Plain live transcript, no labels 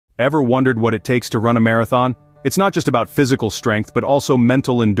Ever wondered what it takes to run a marathon? It's not just about physical strength but also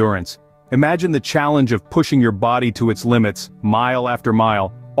mental endurance. Imagine the challenge of pushing your body to its limits, mile after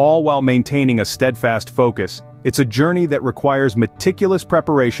mile, all while maintaining a steadfast focus. It's a journey that requires meticulous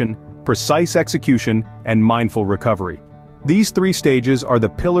preparation, precise execution, and mindful recovery. These three stages are the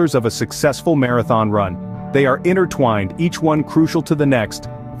pillars of a successful marathon run. They are intertwined, each one crucial to the next,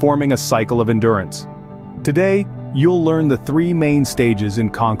 forming a cycle of endurance. Today, you'll learn the three main stages in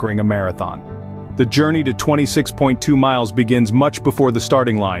conquering a marathon. The journey to 26.2 miles begins much before the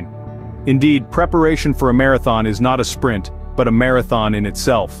starting line. Indeed, preparation for a marathon is not a sprint, but a marathon in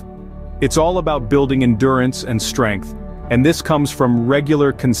itself. It's all about building endurance and strength, and this comes from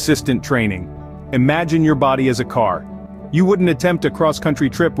regular, consistent training. Imagine your body as a car. You wouldn't attempt a cross-country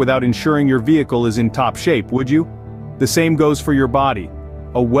trip without ensuring your vehicle is in top shape, would you? The same goes for your body.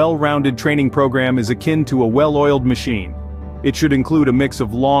 A well-rounded training program is akin to a well-oiled machine. It should include a mix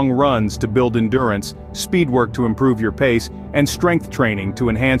of long runs to build endurance, speed work to improve your pace, and strength training to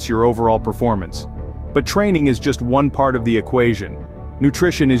enhance your overall performance. But training is just one part of the equation.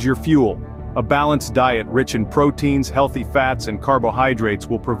 Nutrition is your fuel. A balanced diet rich in proteins, healthy fats, and carbohydrates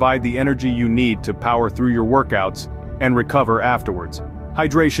will provide the energy you need to power through your workouts and recover afterwards.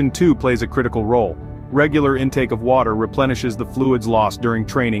 Hydration too plays a critical role. Regular intake of water replenishes the fluids lost during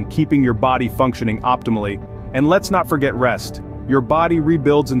training, keeping your body functioning optimally. And let's not forget rest. Your body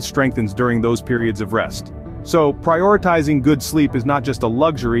rebuilds and strengthens during those periods of rest. So, prioritizing good sleep is not just a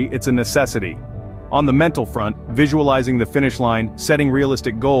luxury, it's a necessity. On the mental front, visualizing the finish line, setting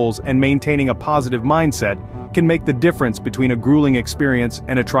realistic goals, and maintaining a positive mindset can make the difference between a grueling experience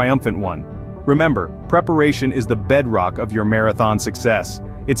and a triumphant one. Remember, preparation is the bedrock of your marathon success.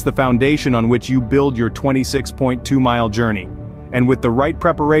 It's the foundation on which you build your 26.2-mile journey. And with the right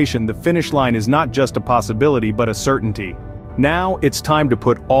preparation, the finish line is not just a possibility but a certainty. Now, it's time to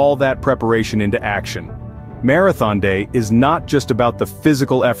put all that preparation into action. Marathon Day is not just about the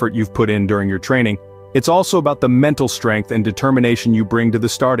physical effort you've put in during your training, it's also about the mental strength and determination you bring to the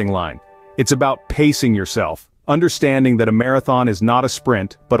starting line. It's about pacing yourself, understanding that a marathon is not a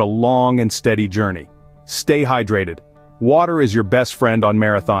sprint, but a long and steady journey. Stay hydrated. Water is your best friend on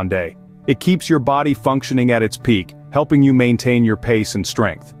Marathon Day. It keeps your body functioning at its peak, helping you maintain your pace and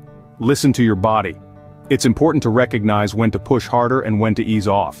strength. Listen to your body. It's important to recognize when to push harder and when to ease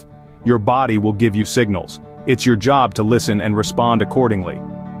off. Your body will give you signals. It's your job to listen and respond accordingly.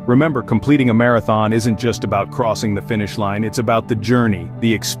 Remember, completing a marathon isn't just about crossing the finish line, it's about the journey,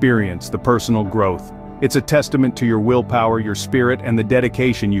 the experience, the personal growth. It's a testament to your willpower, your spirit, and the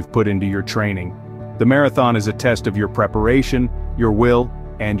dedication you've put into your training. The marathon is a test of your preparation, your will,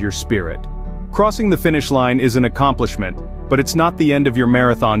 and your spirit. Crossing the finish line is an accomplishment, but it's not the end of your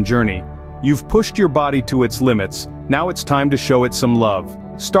marathon journey. You've pushed your body to its limits, now it's time to show it some love.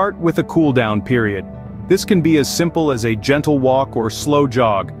 Start with a cool-down period. This can be as simple as a gentle walk or slow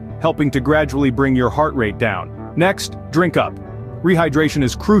jog, helping to gradually bring your heart rate down. Next, drink up. Rehydration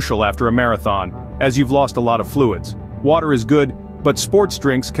is crucial after a marathon, as you've lost a lot of fluids. Water is good, but sports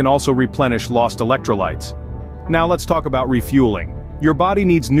drinks can also replenish lost electrolytes. Now let's talk about refueling. Your body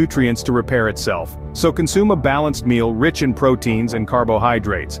needs nutrients to repair itself, so consume a balanced meal rich in proteins and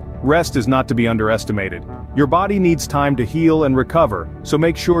carbohydrates. Rest is not to be underestimated. Your body needs time to heal and recover, so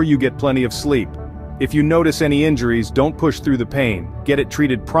make sure you get plenty of sleep. If you notice any injuries, don't push through the pain. Get it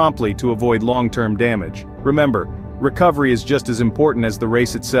treated promptly to avoid long-term damage. Remember, recovery is just as important as the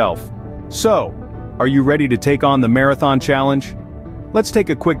race itself. So, are you ready to take on the marathon challenge? Let's take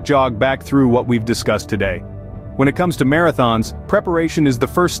a quick jog back through what we've discussed today. When it comes to marathons, preparation is the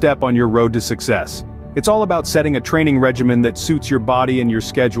first step on your road to success. It's all about setting a training regimen that suits your body and your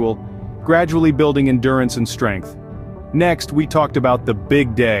schedule, gradually building endurance and strength. Next, we talked about the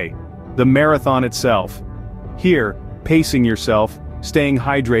big day, the marathon itself. Here, pacing yourself, staying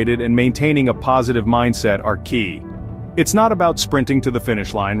hydrated, and maintaining a positive mindset are key. It's not about sprinting to the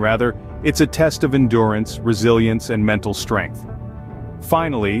finish line, rather, it's a test of endurance, resilience, and mental strength.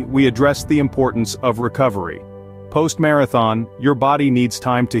 Finally, we addressed the importance of recovery. Post-marathon, your body needs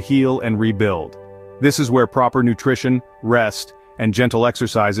time to heal and rebuild. This is where proper nutrition, rest, and gentle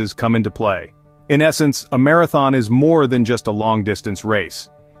exercises come into play. In essence, a marathon is more than just a long-distance race.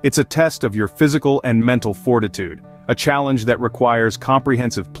 It's a test of your physical and mental fortitude, a challenge that requires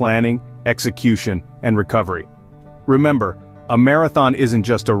comprehensive planning, execution, and recovery. Remember, a marathon isn't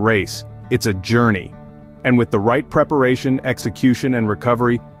just a race, it's a journey. And with the right preparation, execution, and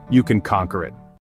recovery, you can conquer it.